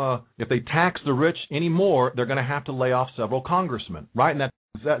if they tax the rich anymore, they're going to have to lay off several congressmen, right? And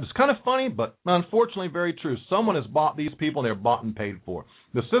that's kind of funny, but unfortunately very true. Someone has bought these people, and they're bought and paid for.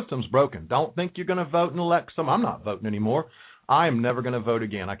 The system's broken. Don't think you're going to vote and elect some. I'm not voting anymore. I am never going to vote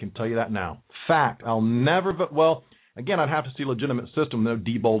again. I can tell you that now. Fact, I'll never vote. Well, again, I'd have to see a legitimate system, no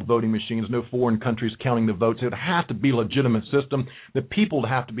Diebold voting machines, no foreign countries counting the votes. It would have to be a legitimate system. The people would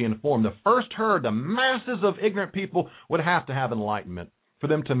have to be informed. The first herd, the masses of ignorant people, would have to have enlightenment for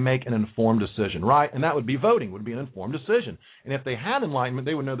them to make an informed decision, right? And that would be voting, would be an informed decision. And if they had enlightenment,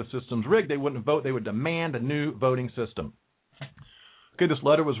 they would know the system's rigged. They wouldn't vote. They would demand a new voting system. Okay, this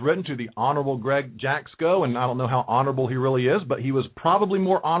letter was written to the Honorable Greg Jaxco, and I don't know how honorable he really is, but he was probably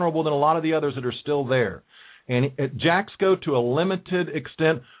more honorable than a lot of the others that are still there. And Jaxco, to a limited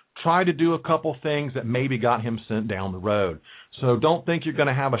extent, tried to do a couple things that maybe got him sent down the road. So don't think you're going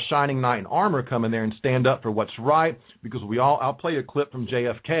to have a shining knight in armor come in there and stand up for what's right, because I'll play a clip from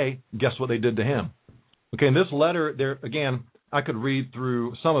JFK. Guess what they did to him? Okay, in this letter, there again, I could read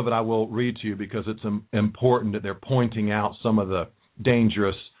through some of it. I will read to you because it's important that they're pointing out some of the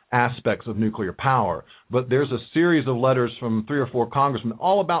dangerous aspects of nuclear power. But there's a series of letters from 3 or 4 congressmen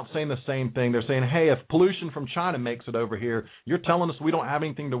all about saying the same thing. They're saying, hey, if pollution from China makes it over here, you're telling us we don't have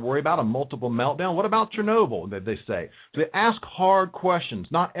anything to worry about, a multiple meltdown? What about Chernobyl, they say? So they ask hard questions.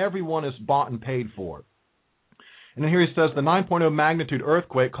 Not everyone is bought and paid for. And then here he says the 9.0 magnitude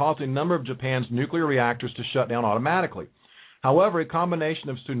earthquake caused a number of Japan's nuclear reactors to shut down automatically. However, a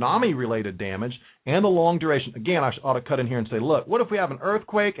combination of tsunami-related damage and the long duration, again, I ought to cut in here and say, look, what if we have an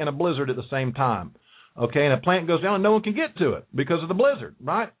earthquake and a blizzard at the same time? Okay, and a plant goes down and no one can get to it because of the blizzard,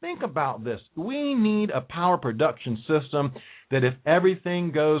 right? Think about this. We need a power production system that if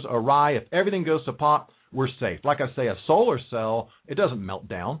everything goes awry, if everything goes to pot, we're safe. Like I say, a solar cell, it doesn't melt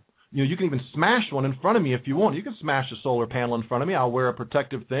down. You know, you can even smash one in front of me if you want. You can smash a solar panel in front of me. I'll wear a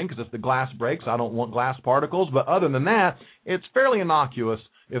protective thing because if the glass breaks, I don't want glass particles. But other than that, it's fairly innocuous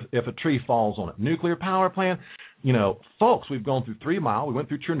if a tree falls on it. Nuclear power plant, you know, folks, we've gone through 3 Mile. We went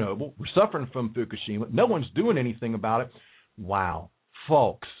through Chernobyl. We're suffering from Fukushima. No one's doing anything about it. Wow.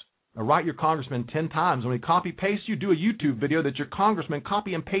 Folks, write your congressman 10 times. When he copy-paste you, do a YouTube video that your congressman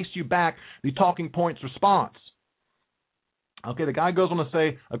copy and paste you back the talking points response. Okay, the guy goes on to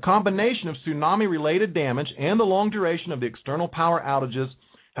say, a combination of tsunami-related damage and the long duration of the external power outages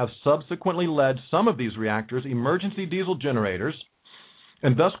have subsequently led some of these reactors, emergency diesel generators,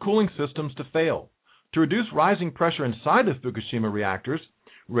 and thus cooling systems to fail. To reduce rising pressure inside the Fukushima reactors,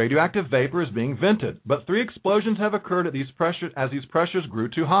 radioactive vapor is being vented, but 3 explosions have occurred at these pressures grew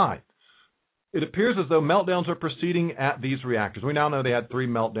too high. It appears as though meltdowns are proceeding at these reactors. We now know they had 3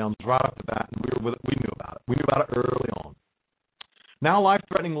 meltdowns right off the bat, and we knew about it. We knew about it early on. Now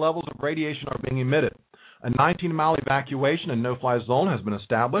life-threatening levels of radiation are being emitted. A 19-mile evacuation and no-fly zone has been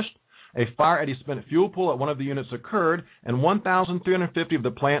established. A fire at a spent fuel pool at one of the units occurred, and 1,350 of the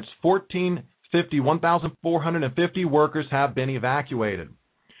plant's 1,450 workers have been evacuated.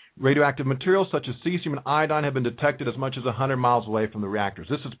 Radioactive materials such as cesium and iodine have been detected as much as 100 miles away from the reactors.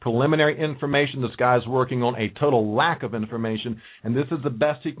 This is preliminary information. This guy is working on a total lack of information, and this is the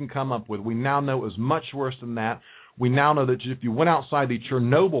best he can come up with. We now know it was much worse than that. We now know that if you went outside the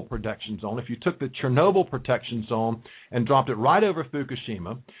Chernobyl protection zone, if you took the Chernobyl protection zone and dropped it right over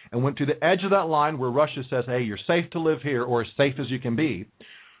Fukushima and went to the edge of that line where Russia says, hey, you're safe to live here, or as safe as you can be,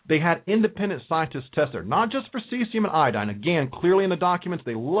 they had independent scientists test there, not just for cesium and iodine. Again, clearly in the documents,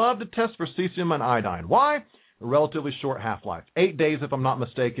 they love to test for cesium and iodine. Why? A relatively short half-life, 8 days if I'm not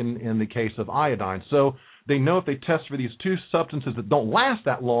mistaken in the case of iodine. So they know if they test for these 2 substances that don't last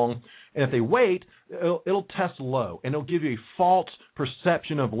that long, and if they wait, it'll test low, and it'll give you a false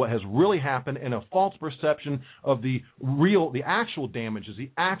perception of what has really happened and a false perception of the actual damages,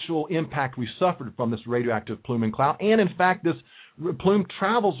 the actual impact we suffered from this radioactive plume and cloud. And in fact, this plume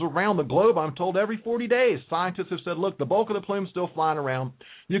travels around the globe, I'm told, every 40 days. Scientists have said, look, the bulk of the plume is still flying around.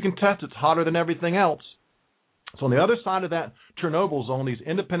 You can test it's hotter than everything else. So on the other side of that Chernobyl zone, these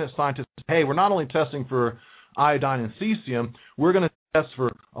independent scientists, hey, we're not only testing for iodine and cesium, we're going to test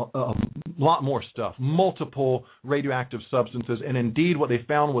for a lot more stuff, multiple radioactive substances, and indeed what they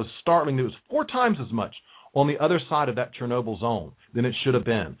found was startling. It was 4 times as much on the other side of that Chernobyl zone than it should have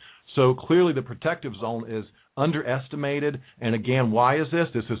been. So clearly the protective zone is underestimated, and again, why is this?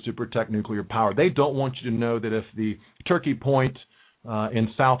 This is to protect nuclear power. They don't want you to know that if the Turkey Point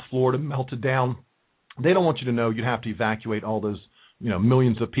in South Florida melted down, they don't want you to know you'd have to evacuate all those,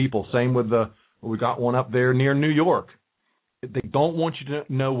 millions of people. Same with we got one up there near New York. They don't want you to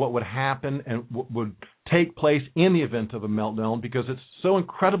know what would happen and what would take place in the event of a meltdown because it's so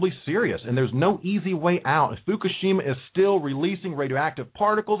incredibly serious, and there's no easy way out. Fukushima is still releasing radioactive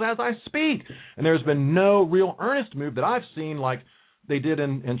particles as I speak, and there's been no real earnest move that I've seen like they did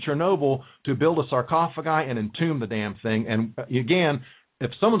in Chernobyl to build a sarcophagi and entomb the damn thing. And again,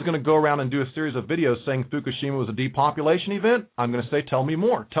 if someone's going to go around and do a series of videos saying Fukushima was a depopulation event, I'm going to say, tell me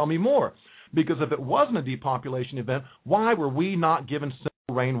more, tell me more. Because if it wasn't a depopulation event, why were we not given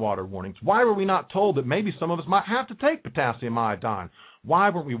simple rainwater warnings? Why were we not told that maybe some of us might have to take potassium iodine? Why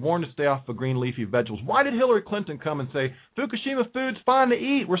weren't we warned to stay off of green leafy vegetables? Why did Hillary Clinton come and say, Fukushima food's fine to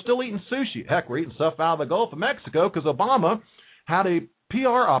eat, we're still eating sushi? Heck, we're eating stuff out of the Gulf of Mexico because Obama had a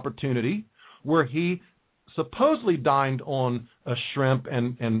PR opportunity where he supposedly dined on a shrimp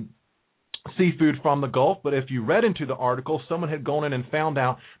and seafood from the Gulf, but if you read into the article, someone had gone in and found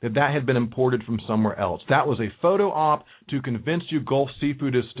out that that had been imported from somewhere else. That was a photo op to convince you Gulf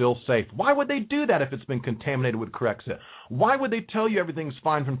seafood is still safe. Why would they do that if it's been contaminated with Corexit? Why would they tell you everything's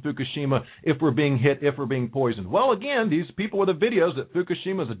fine from Fukushima if we're being hit, if we're being poisoned? Well, again, these people with the videos that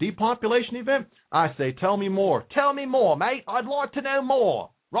Fukushima is a depopulation event, I say, tell me more. Tell me more, mate. I'd like to know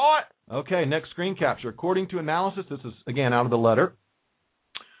more. Right? Okay, next screen capture. According to analysis, this is, again, out of the letter.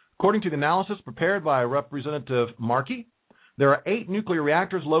 According to the analysis prepared by Representative Markey, there are 8 nuclear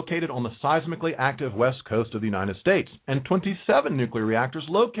reactors located on the seismically active west coast of the United States and 27 nuclear reactors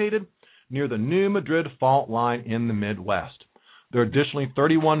located near the New Madrid fault line in the Midwest. There are additionally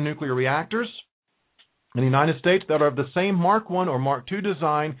 31 nuclear reactors in the United States that are of the same Mark I or Mark II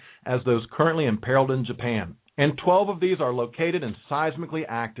design as those currently imperiled in Japan, and 12 of these are located in seismically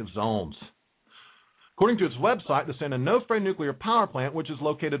active zones. According to its website, the San Onofre nuclear power plant, which is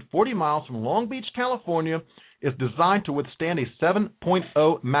located 40 miles from Long Beach, California, is designed to withstand a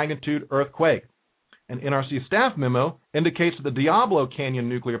 7.0 magnitude earthquake. An NRC staff memo indicates that the Diablo Canyon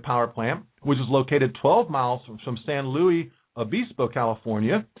nuclear power plant, which is located 12 miles from San Luis Obispo,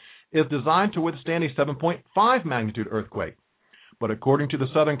 California, is designed to withstand a 7.5 magnitude earthquake. But according to the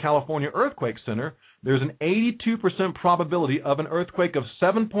Southern California Earthquake Center, there's an 82% probability of an earthquake of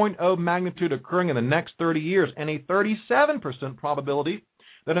 7.0 magnitude occurring in the next 30 years and a 37% probability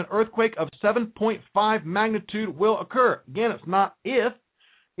that an earthquake of 7.5 magnitude will occur. Again, it's not if,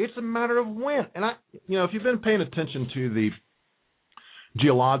 it's a matter of when. And if you've been paying attention to the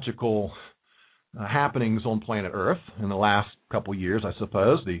geological happenings on planet Earth in the last couple years, I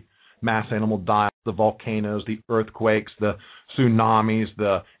suppose, the mass animal die, the volcanoes, the earthquakes, the tsunamis,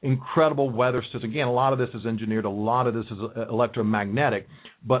 the incredible weather systems. Again, a lot of this is engineered, a lot of this is electromagnetic,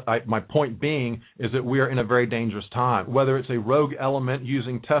 but my point being is that we are in a very dangerous time. Whether it's a rogue element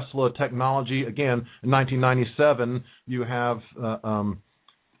using Tesla technology, again, in 1997, you have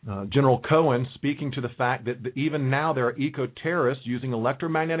General Cohen speaking to the fact that even now there are eco-terrorists using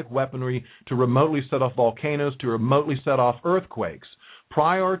electromagnetic weaponry to remotely set off volcanoes, to remotely set off earthquakes.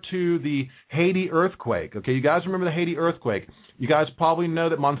 Prior to the Haiti earthquake, okay, you guys remember the Haiti earthquake. You guys probably know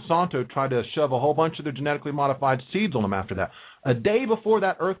that Monsanto tried to shove a whole bunch of their genetically modified seeds on them after that. A day before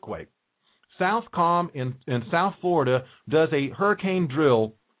that earthquake, Southcom in South Florida does a hurricane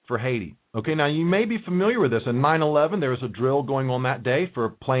drill for Haiti. Okay, now you may be familiar with this. In 9/11, there was a drill going on that day for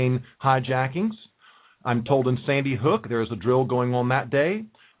plane hijackings. I'm told in Sandy Hook there was a drill going on that day.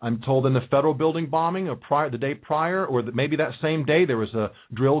 I'm told in the federal building bombing the day prior, or maybe that same day, there was a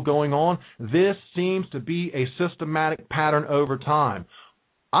drill going on. This seems to be a systematic pattern over time.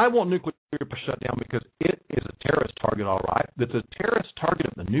 I want nuclear shut down because it is a terrorist target, all right. It's a terrorist target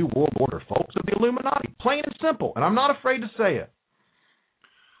of the New World Order, folks, of the Illuminati, plain and simple, and I'm not afraid to say it.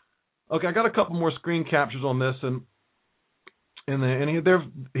 Okay, I got a couple more screen captures on this, and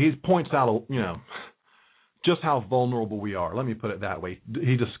he points out, just how vulnerable we are. Let me put it that way.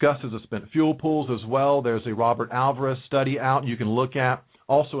 He discusses the spent fuel pools as well. There's a Robert Alvarez study out you can look at.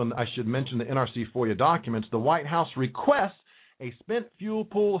 Also, and I should mention the NRC FOIA documents, the White House requests a spent fuel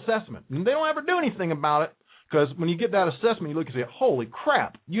pool assessment. And they don't ever do anything about it, because when you get that assessment, you look and say, holy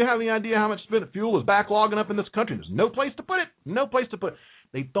crap, you have any idea how much spent fuel is backlogging up in this country? There's no place to put it, no place to put it.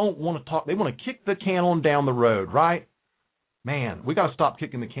 They don't want to talk. They want to kick the can on down the road, right? Man, we got to stop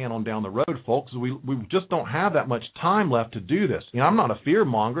kicking the can on down the road, folks. We just don't have that much time left to do this. I'm not a fear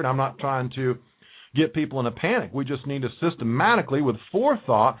monger, and I'm not trying to get people in a panic. We just need to systematically, with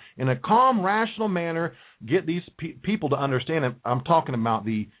forethought, in a calm, rational manner, get these people to understand. And I'm talking about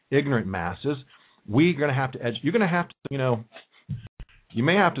the ignorant masses. We're going to have to you're going to have to, you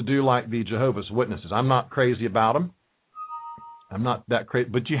may have to do like the Jehovah's Witnesses. I'm not crazy about them. I'm not that crazy,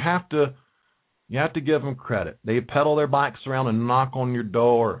 but you have to give them credit. They pedal their bikes around and knock on your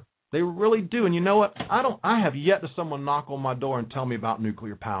door. They really do. And you know what? I have yet to someone knock on my door and tell me about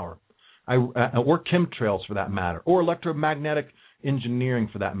nuclear power, or chemtrails for that matter, or electromagnetic engineering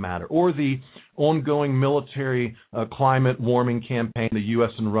for that matter, or the ongoing military climate warming campaign the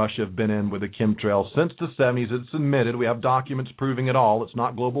U.S. and Russia have been in with the chemtrails since the 70s. It's admitted. We have documents proving it all. It's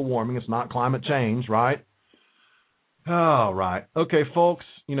not global warming. It's not climate change, right? All right. Okay, folks,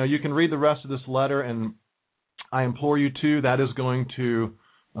 you can read the rest of this letter, and I implore you to. That is going to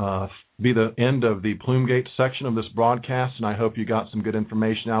be the end of the Plume-Gate section of this broadcast, and I hope you got some good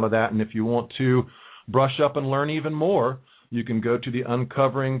information out of that. And if you want to brush up and learn even more, you can go to the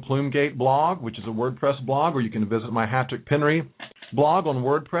Uncovering Plume-Gate blog, which is a WordPress blog, or you can visit my Hattrick Penry blog on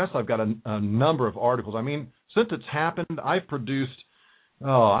WordPress. I've got a number of articles. I mean, since it's happened, I've produced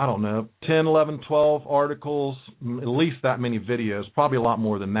I don't know, 10, 11, 12 articles, at least that many videos, probably a lot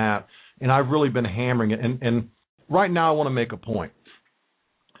more than that, and I've really been hammering it. And right now I want to make a point.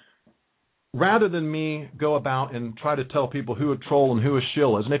 Rather than me go about and try to tell people who a troll and who a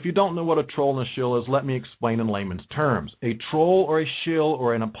shill is, and if you don't know what a troll and a shill is, let me explain in layman's terms. A troll or a shill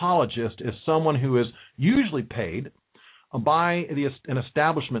or an apologist is someone who is usually paid by an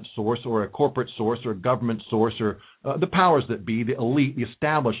establishment source or a corporate source or a government source or the powers that be, the elite, the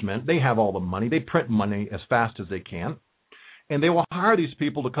establishment. They have all the money. They print money as fast as they can. And they will hire these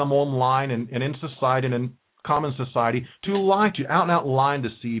people to come online and in society and in common society to lie to you, out and out lie and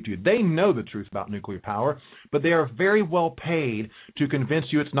deceive you. They know the truth about nuclear power, but they are very well paid to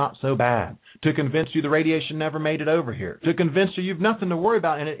convince you it's not so bad, to convince you the radiation never made it over here, to convince you you've nothing to worry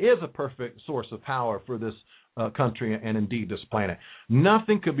about, and it is a perfect source of power for this country and indeed this planet.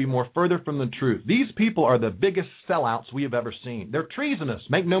 Nothing could be more further from the truth. These people are the biggest sellouts we have ever seen. They're treasonous,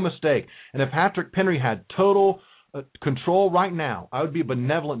 make no mistake. And if Hattrick Penry had total control right now, I would be a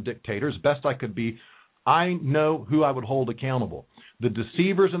benevolent dictator, as best I could be, I know who I would hold accountable. The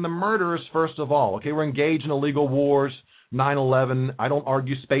deceivers and the murderers, first of all. Okay, we're engaged in illegal wars, 9/11. I don't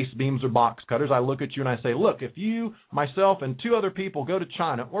argue space beams or box cutters. I look at you and I say, look, if you, myself, and 2 other people go to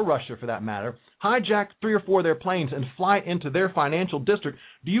China, or Russia for that matter, hijack 3 or 4 of their planes and fly into their financial district,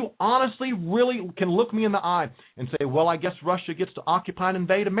 do you honestly really can look me in the eye and say, well, I guess Russia gets to occupy and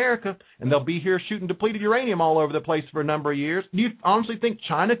invade America, and they'll be here shooting depleted uranium all over the place for a number of years? Do you honestly think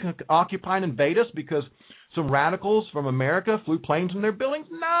China can occupy and invade us because some radicals from America flew planes in their buildings?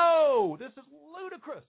 No! This is ludicrous.